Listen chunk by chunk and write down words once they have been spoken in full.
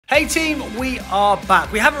Hey team, we are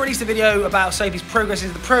back. We haven't released a video about Sophie's progress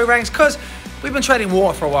into the pro ranks because we've been treading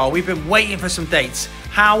water for a while. We've been waiting for some dates.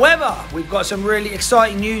 However, we've got some really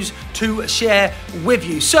exciting news to share with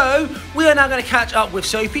you. So we are now going to catch up with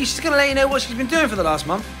Sophie. She's going to let you know what she's been doing for the last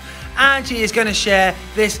month, and she is going to share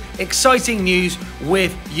this exciting news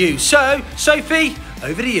with you. So Sophie,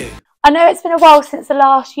 over to you. I know it's been a while since the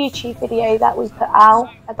last YouTube video that we put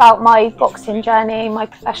out about my boxing journey, my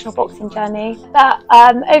professional boxing journey, but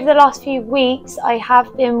over the last few weeks I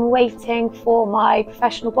have been waiting for my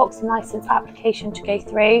professional boxing licence application to go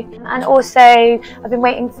through, and also I've been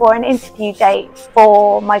waiting for an interview date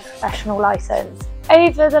for my professional licence.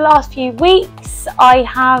 Over the last few weeks I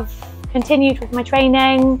have continued with my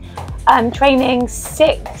training, training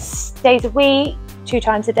 6 days a week, 2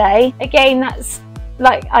 times a day. Again, that's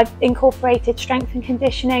like I've incorporated strength and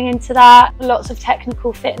conditioning into that, lots of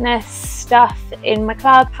technical fitness stuff in my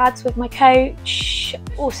club, pads with my coach,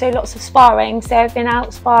 also lots of sparring. So I've been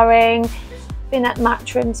out sparring, been at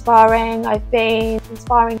matchroom sparring, I've been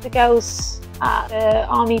sparring the girls at the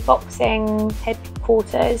Army Boxing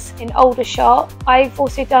headquarters in Aldershot. I've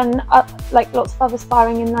also done like lots of other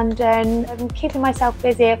sparring in London. I'm keeping myself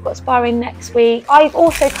busy. I've got sparring next week. I've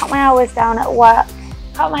also cut my hours down at work,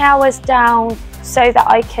 cut my hours down so that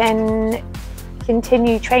I can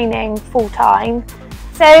continue training full time.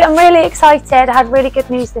 So I'm really excited. I had really good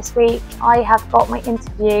news this week. I have got my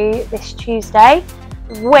interview this Tuesday,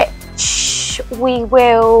 which we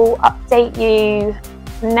will update you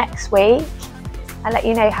next week and let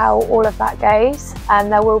you know how all of that goes.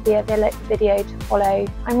 And there will be a video to follow.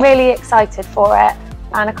 I'm really excited for it,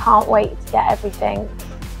 and I can't wait to get everything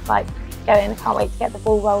going. I can't wait to get the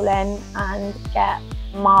ball rolling and get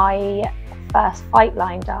my first fight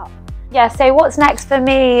lined up. Yeah, so what's next for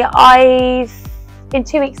me? In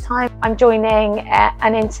 2 weeks time, I'm joining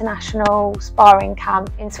an international sparring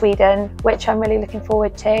camp in Sweden, which I'm really looking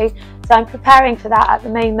forward to. So I'm preparing for that at the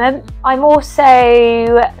moment. I'm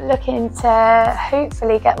also looking to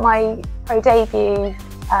hopefully get my pro debut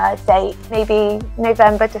date, maybe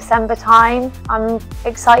November, December time. I'm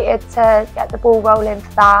excited to get the ball rolling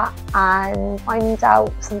for that and find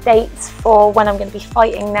out some dates for when I'm going to be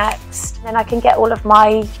fighting next. Then I can get all of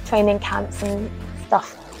my training camps and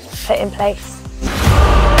stuff put in place.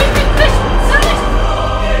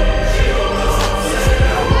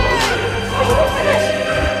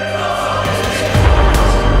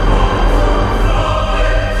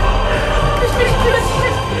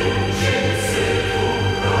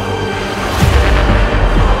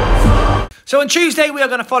 So on Tuesday, we are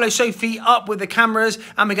going to follow Sophie up with the cameras,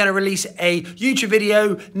 and we're going to release a YouTube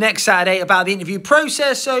video next Saturday about the interview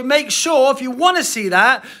process. So make sure, if you want to see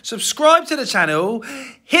that, subscribe to the channel,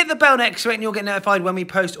 hit the bell next to it, and you'll get notified when we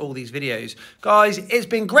post all these videos. Guys, it's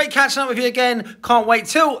been great catching up with you again. Can't wait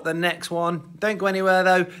till the next one. Don't go anywhere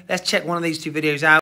though. Let's check one of these 2 videos out.